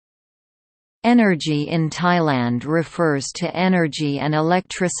Energy in Thailand refers to energy and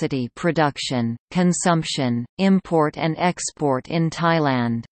electricity production, consumption, import and export in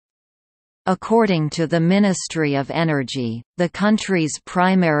Thailand. According to the Ministry of Energy, the country's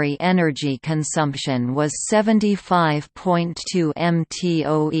primary energy consumption was 75.2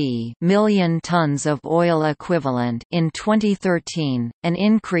 mtoe million tons of oil equivalent in 2013, an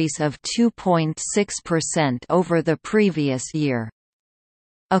increase of 2.6% over the previous year.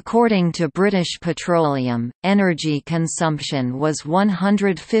 According to British Petroleum, energy consumption was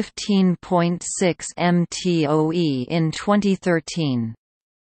 115.6 mtoe in 2013.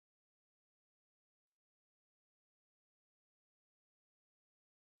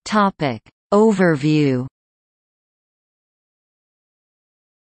 Overview.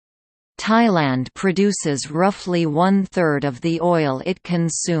 Thailand produces roughly one-third of the oil it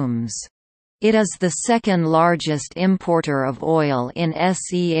consumes. It is the second largest importer of oil in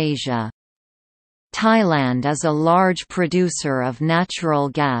SE Asia. Thailand is a large producer of natural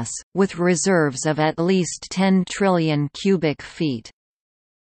gas, with reserves of at least 10 trillion cubic feet.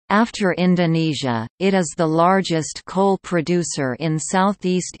 After Indonesia, it is the largest coal producer in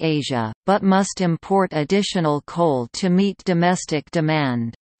Southeast Asia, but must import additional coal to meet domestic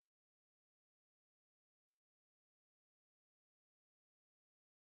demand.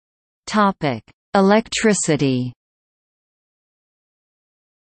 Electricity.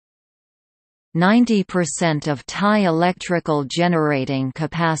 90% of Thai electrical generating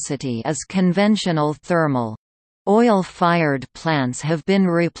capacity is conventional thermal. Oil-fired plants have been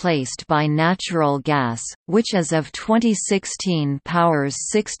replaced by natural gas, which as of 2016 powers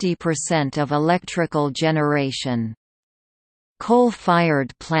 60% of electrical generation.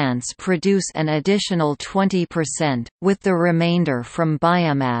 Coal-fired plants produce an additional 20%, with the remainder from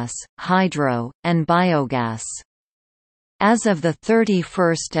biomass, hydro, and biogas. As of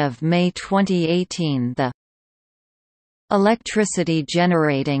 31 May 2018, the Electricity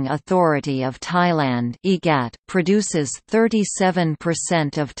Generating Authority of Thailand (EGAT) produces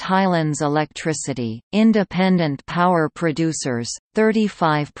 37% of Thailand's electricity, independent power producers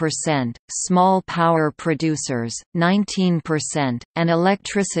 35%, small power producers 19%, and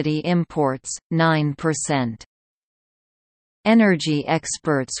electricity imports 9%. Energy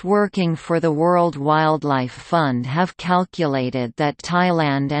experts working for the World Wildlife Fund have calculated that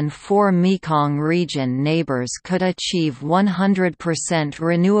Thailand and 4 Mekong region neighbors could achieve 100%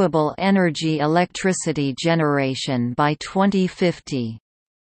 renewable energy electricity generation by 2050.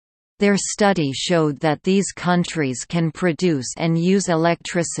 Their study showed that these countries can produce and use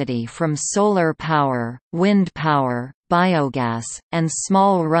electricity from solar power, wind power, biogas, and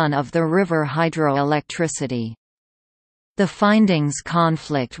small run-of-the-river hydroelectricity. The findings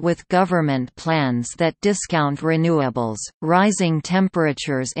conflict with government plans that discount renewables. Rising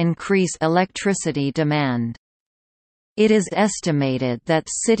temperatures increase electricity demand. It is estimated that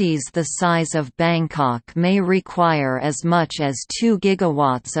cities the size of Bangkok may require as much as 2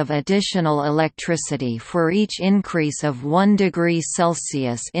 gigawatts of additional electricity for each increase of 1 degree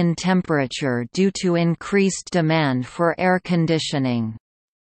Celsius in temperature due to increased demand for air conditioning.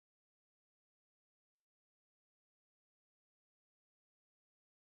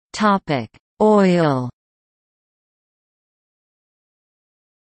 Oil.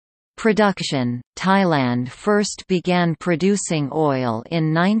 Production. Thailand first began producing oil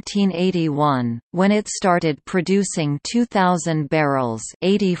in 1981, when it started producing 2,000 barrels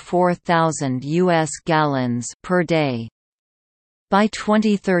 (84,000 US gallons) per day. By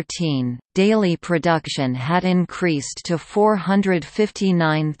 2013, daily production had increased to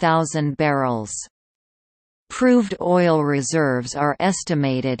 459,000 barrels. Proved oil reserves are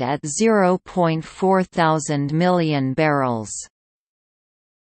estimated at 0.4 thousand million barrels.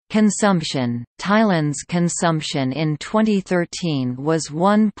 Consumption. Thailand's consumption in 2013 was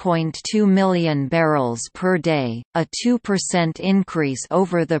 1.2 million barrels per day, a 2% increase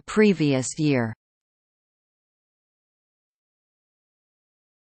over the previous year.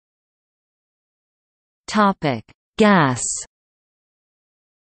 Gas.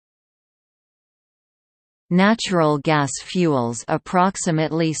 Natural gas fuels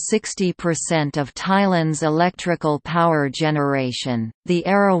approximately 60% of Thailand's electrical power generation. The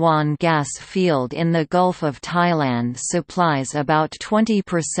Erawan gas field in the Gulf of Thailand supplies about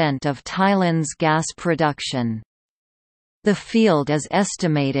 20% of Thailand's gas production. The field is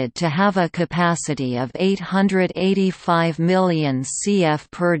estimated to have a capacity of 885 million cf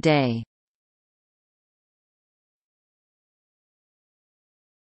per day.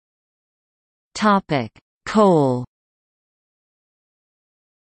 Coal.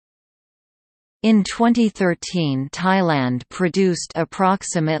 In 2013, Thailand produced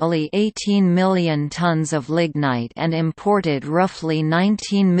approximately 18 million tons of lignite and imported roughly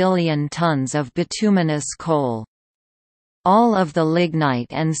 19 million tons of bituminous coal. All of the lignite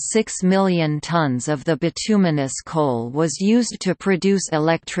and 6 million tons of the bituminous coal was used to produce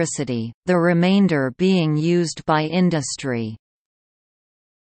electricity, the remainder being used by industry.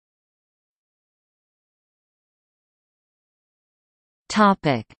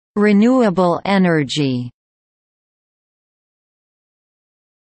 Renewable energy.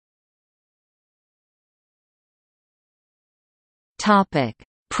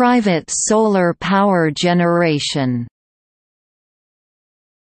 Private solar power generation.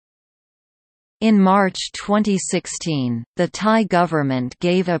 In March 2016, the Thai government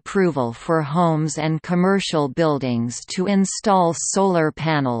gave approval for homes and commercial buildings to install solar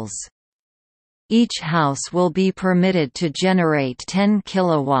panels. Each house will be permitted to generate 10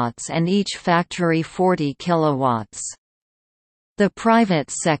 kilowatts and each factory 40 kilowatts. The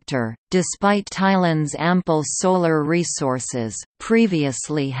private sector, despite Thailand's ample solar resources,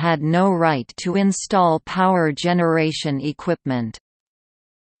 previously had no right to install power generation equipment.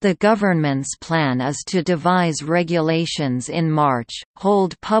 The government's plan is to devise regulations in March,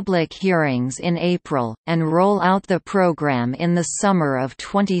 hold public hearings in April, and roll out the program in the summer of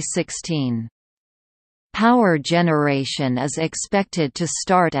 2016. Power generation is expected to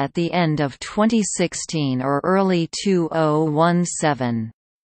start at the end of 2016 or early 2017.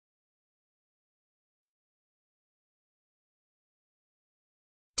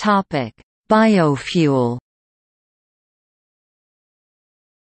 Biofuel.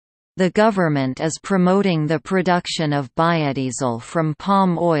 The government is promoting the production of biodiesel from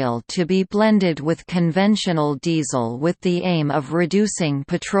palm oil to be blended with conventional diesel with the aim of reducing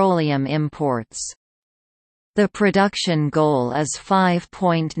petroleum imports. The production goal is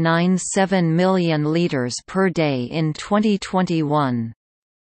 5.97 million liters per day in 2021.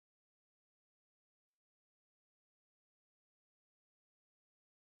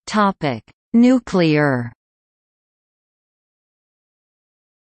 Nuclear.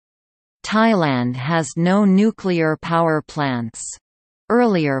 Thailand has no nuclear power plants.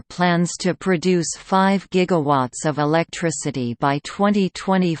 Earlier plans to produce 5 gigawatts of electricity by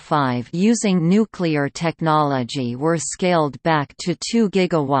 2025 using nuclear technology were scaled back to 2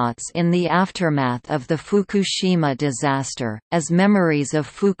 gigawatts in the aftermath of the Fukushima disaster. As memories of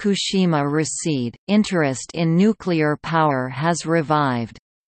Fukushima recede, interest in nuclear power has revived.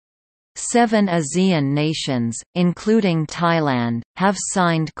 7 ASEAN nations, including Thailand, have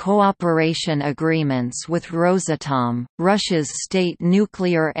signed cooperation agreements with Rosatom, Russia's state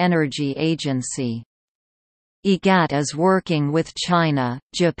nuclear energy agency. IGAT is working with China,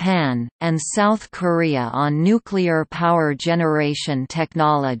 Japan, and South Korea on nuclear power generation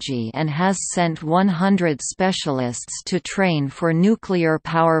technology and has sent 100 specialists to train for nuclear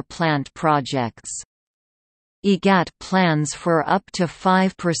power plant projects. IGAT plans for up to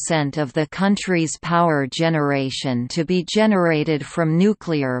 5% of the country's power generation to be generated from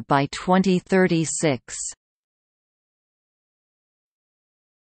nuclear by 2036.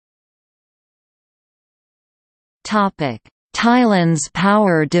 Thailand's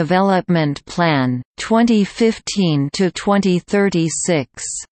Power Development Plan, 2015 to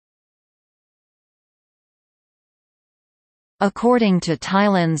 2036. According to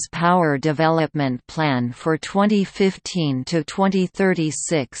Thailand's Power Development Plan for 2015 to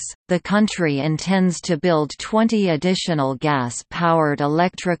 2036, the country intends to build 20 additional gas-powered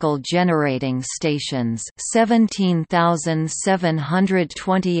electrical generating stations,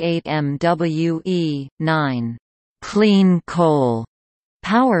 17,728 MWE, 9 clean coal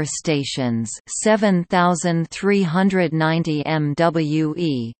power stations, 7,390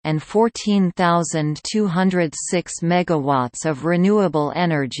 MWE, and 14,206 megawatts of renewable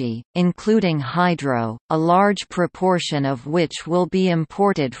energy, including hydro, a large proportion of which will be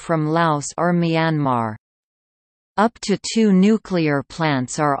imported from Laos or Myanmar. Up to 2 nuclear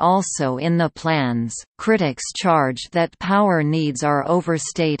plants are also in the plans. Critics charge that power needs are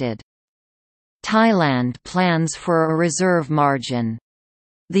overstated. Thailand plans for a reserve margin,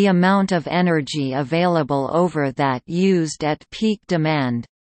 the amount of energy available over that used at peak demand,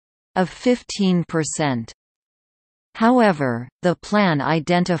 of 15%. However, the plan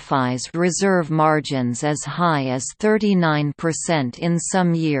identifies reserve margins as high as 39% in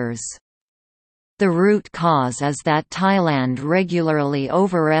some years. The root cause is that Thailand regularly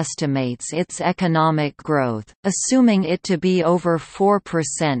overestimates its economic growth, assuming it to be over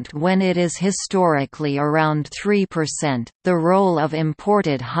 4% when it is historically around 3%. The role of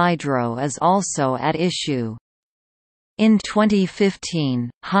imported hydro is also at issue. In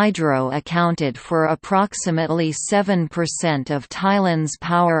 2015, hydro accounted for approximately 7% of Thailand's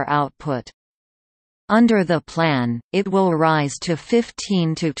power output. Under the plan, it will rise to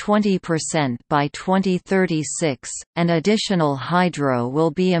 15 to 20% by 2036, and additional hydro will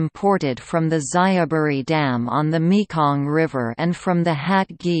be imported from the Xayaburi Dam on the Mekong River and from the Hat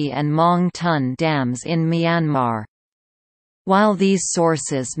Gi and Mong Tun dams in Myanmar. While these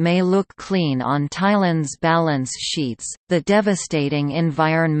sources may look clean on Thailand's balance sheets, the devastating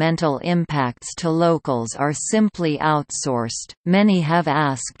environmental impacts to locals are simply outsourced. Many have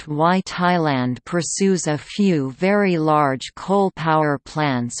asked why Thailand pursues a few very large coal power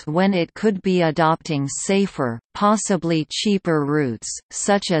plants when it could be adopting safer, possibly cheaper routes,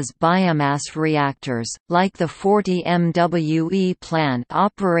 such as biomass reactors, like the 40 MWE plant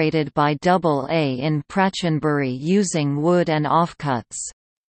operated by AA in Prachanburi using wood and offcuts.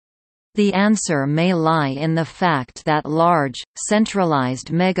 The answer may lie in the fact that large,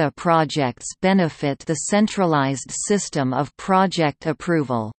 centralized mega-projects benefit the centralized system of project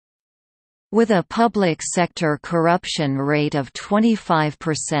approval. With a public sector corruption rate of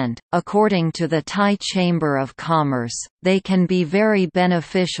 25%, according to the Thai Chamber of Commerce, they can be very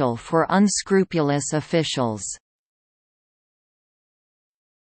beneficial for unscrupulous officials.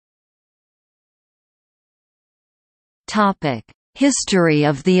 History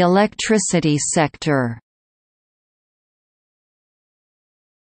of the electricity sector.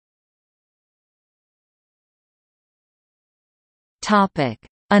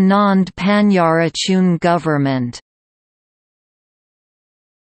 Anand Panyarachun government.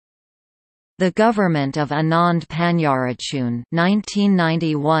 The government of Anand Panyarachun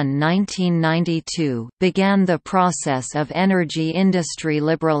 (1991–1992) began the process of energy industry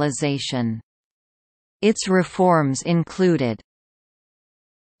liberalization. Its reforms included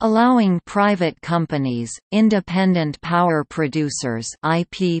allowing private companies, independent power producers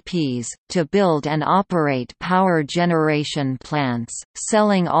 (IPPs), to build and operate power generation plants,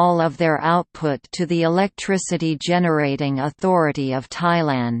 selling all of their output to the Electricity Generating Authority of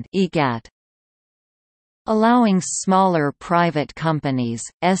Thailand (EGAT). Allowing smaller private companies,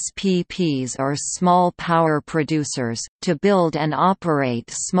 SPPs or small power producers, to build and operate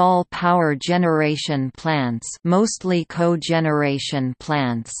small power generation plants, mostly cogeneration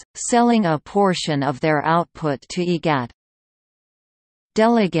plants, selling a portion of their output to EGAT.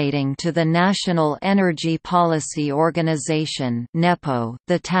 Delegating to the National Energy Policy Organization (NEPO)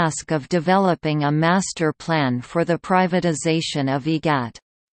 the task of developing a master plan for the privatization of EGAT.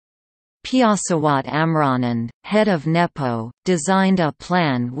 Pyasawat Amranand, head of NEPO, designed a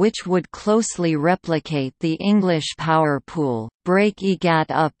plan which would closely replicate the English power pool, break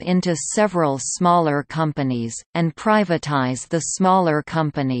EGAT up into several smaller companies, and privatize the smaller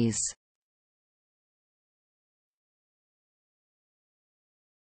companies.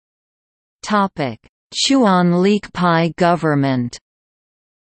 Chuan Leekpai government.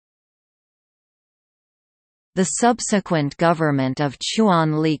 The subsequent government of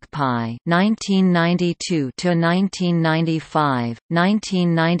Chuan Leekpai (1992–1995,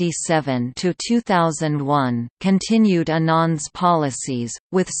 1997–2001) continued Anand's policies,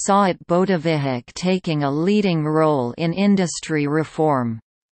 with Sawat Bodavihak taking a leading role in industry reform.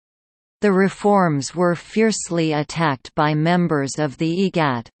 The reforms were fiercely attacked by members of the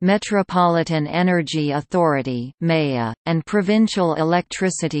EGAT, Metropolitan Energy Authority (MEA), and Provincial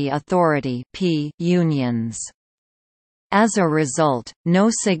Electricity Authority (P) unions. As a result, no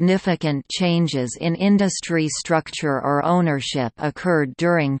significant changes in industry structure or ownership occurred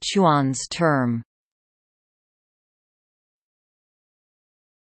during Chuan's term.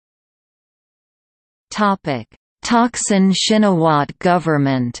 Thaksin Shinawatra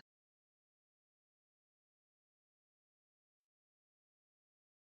government.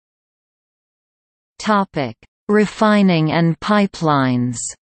 Refining and pipelines.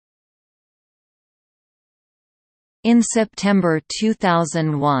 In September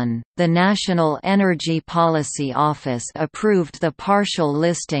 2001, the National Energy Policy Office approved the partial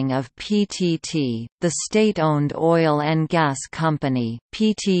listing of PTT, the state-owned oil and gas company.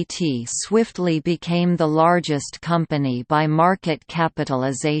 PTT swiftly became the largest company by market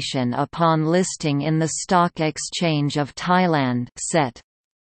capitalization upon listing in the Stock Exchange of Thailand (SET).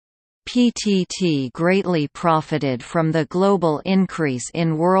 PTT greatly profited from the global increase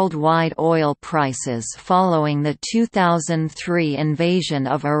in worldwide oil prices following the 2003 invasion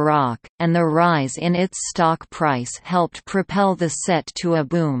of Iraq, and the rise in its stock price helped propel the SET to a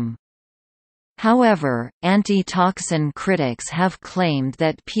boom. However, anti-Thaksin critics have claimed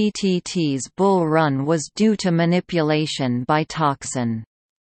that PTT's bull run was due to manipulation by Thaksin.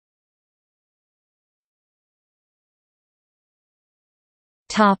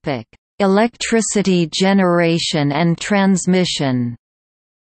 Electricity generation and transmission.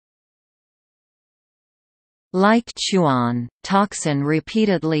 Like Chuan, Thaksin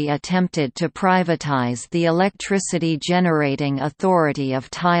repeatedly attempted to privatize the Electricity Generating Authority of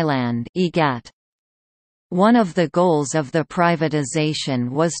Thailand (EGAT). One of the goals of the privatization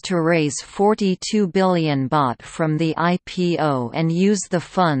was to raise 42 billion baht from the IPO and use the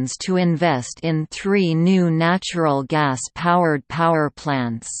funds to invest in 3 new natural gas-powered power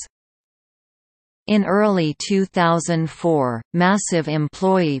plants. In early 2004, massive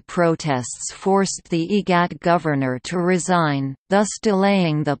employee protests forced the EGAT governor to resign, thus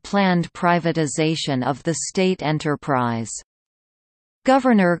delaying the planned privatization of the state enterprise.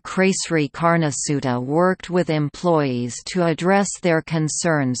 Governor Kresri Karnasuta worked with employees to address their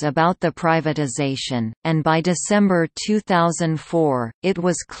concerns about the privatization, and by December 2004, it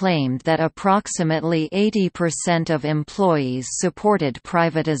was claimed that approximately 80% of employees supported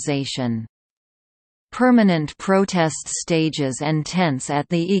privatization. Permanent protest stages and tents at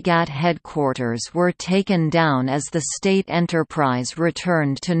the EGAT headquarters were taken down as the state enterprise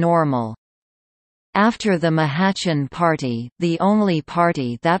returned to normal. After the Mahachon Party, the only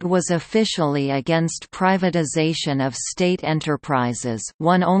party that was officially against privatization of state enterprises,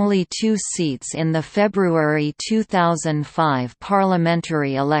 won only 2 seats in the February 2005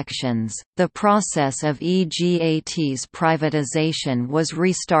 parliamentary elections, the process of EGAT's privatization was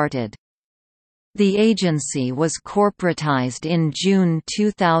restarted. The agency was corporatized in June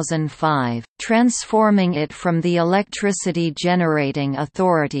 2005, transforming it from the Electricity Generating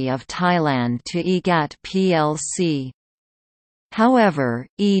Authority of Thailand to EGAT plc. However,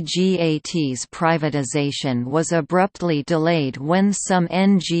 EGAT's privatization was abruptly delayed when some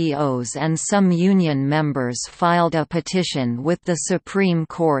NGOs and some union members filed a petition with the Supreme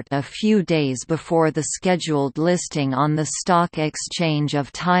Court a few days before the scheduled listing on the Stock Exchange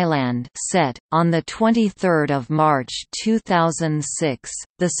of Thailand (SET). On 23 March 2006,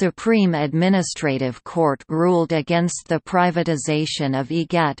 the Supreme Administrative Court ruled against the privatization of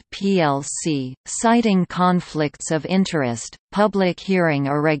EGAT plc, citing conflicts of interest, public hearing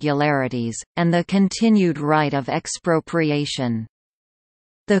irregularities, and the continued right of expropriation.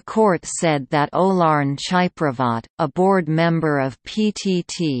 The court said that Olarn Chipravat, a board member of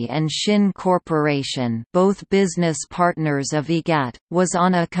PTT and Shin Corporation, both business partners of EGAT, was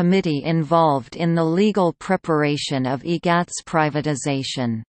on a committee involved in the legal preparation of EGAT's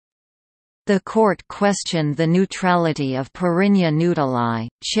privatization. The court questioned the neutrality of Parinya Nutalai,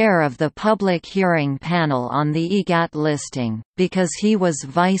 chair of the public hearing panel on the EGAT listing, because he was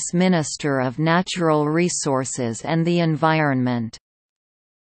Vice Minister of Natural Resources and the Environment.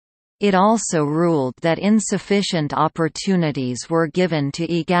 It also ruled that insufficient opportunities were given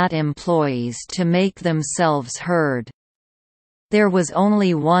to EGAT employees to make themselves heard. There was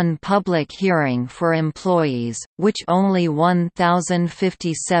only one public hearing for employees, which only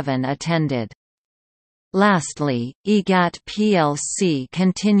 1,057 attended. Lastly, EGAT plc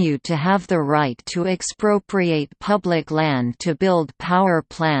continued to have the right to expropriate public land to build power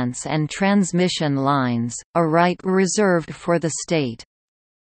plants and transmission lines, a right reserved for the state.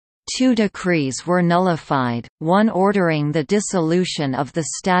 2 decrees were nullified, one ordering the dissolution of the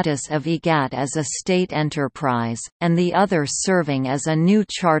status of EGAT as a state enterprise, and the other serving as a new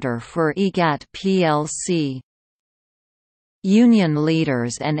charter for EGAT plc. Union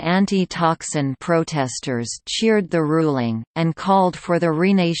leaders and anti-Thaksin protesters cheered the ruling, and called for the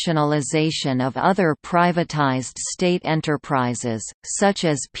renationalization of other privatized state enterprises, such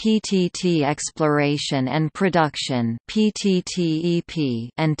as PTT Exploration and Production (PTTEP)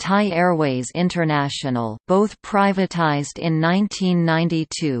 and Thai Airways International, both privatized in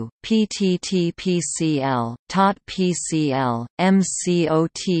 1992, PTTPCL, TOT-PCL,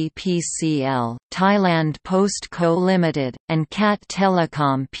 MCOT-PCL, Thailand Post Co Limited, and CAT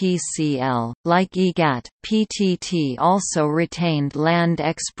Telecom PCL. Like EGAT, PTT also retained land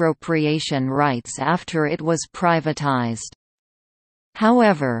expropriation rights after it was privatized.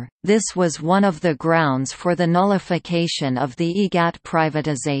 However, this was one of the grounds for the nullification of the EGAT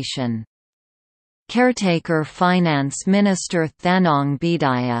privatization. Caretaker Finance Minister Thanong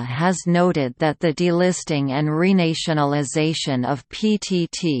Bidaya has noted that the delisting and renationalization of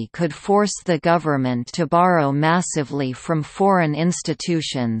PTT could force the government to borrow massively from foreign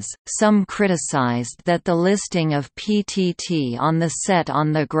institutions. Some criticized that the listing of PTT on the SET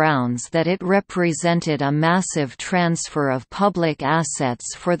on the grounds that it represented a massive transfer of public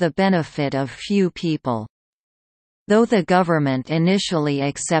assets for the benefit of few people. Though the government initially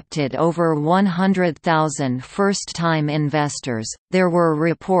accepted over 100,000 first-time investors, there were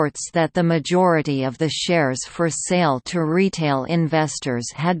reports that the majority of the shares for sale to retail investors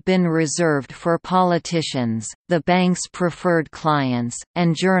had been reserved for politicians, the bank's preferred clients,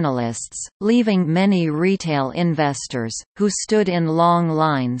 and journalists, leaving many retail investors, who stood in long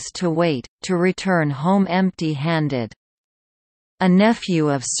lines to wait, to return home empty-handed. A nephew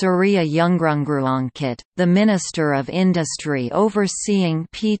of Surya Youngrungruangkit, the Minister of Industry overseeing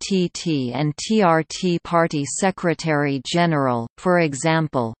PTT and TRT Party Secretary-General, for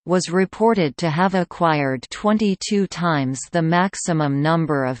example, was reported to have acquired 22 times the maximum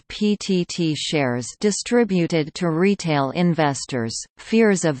number of PTT shares distributed to retail investors.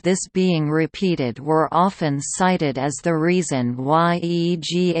 Fears of this being repeated were often cited as the reason why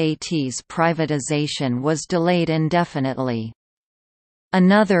EEGAT's privatization was delayed indefinitely.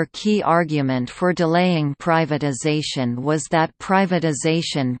 Another key argument for delaying privatization was that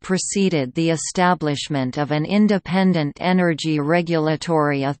privatization preceded the establishment of an independent energy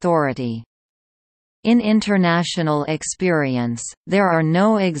regulatory authority. In international experience, there are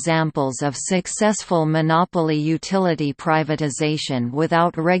no examples of successful monopoly utility privatization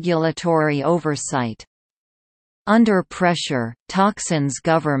without regulatory oversight. Under pressure, Thaksin's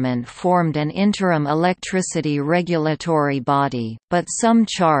government formed an interim electricity regulatory body, but some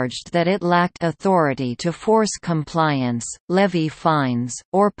charged that it lacked authority to force compliance, levy fines,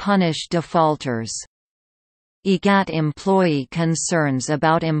 or punish defaulters. IGAT employee concerns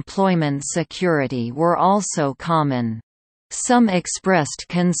about employment security were also common. Some expressed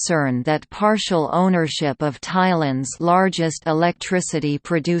concern that partial ownership of Thailand's largest electricity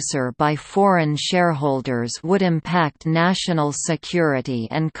producer by foreign shareholders would impact national security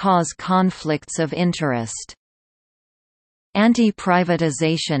and cause conflicts of interest.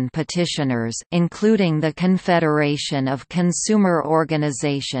 Anti-privatization petitioners, including the Confederation of Consumer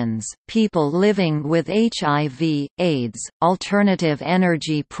Organizations, People Living with HIV, AIDS, Alternative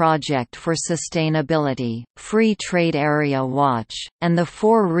Energy Project for Sustainability, Free Trade Area Watch, and the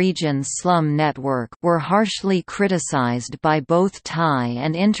Four Regions Slum Network, were harshly criticized by both Thai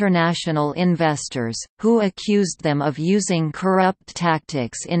and international investors, who accused them of using corrupt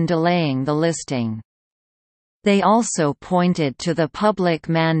tactics in delaying the listing. They also pointed to the public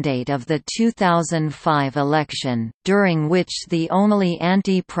mandate of the 2005 election, during which the only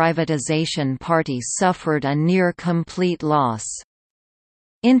anti-privatization party suffered a near-complete loss.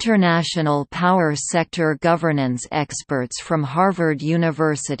 International power sector governance experts from Harvard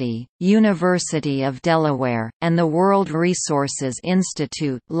University, University of Delaware, and the World Resources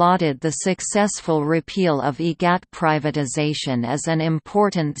Institute lauded the successful repeal of IGAT privatization as an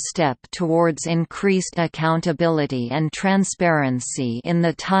important step towards increased accountability and transparency in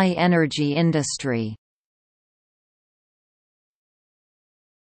the Thai energy industry.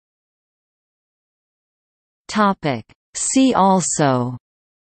 See also: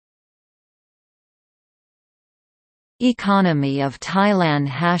 Economy of Thailand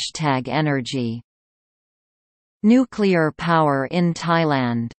 #energy Nuclear power in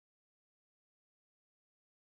Thailand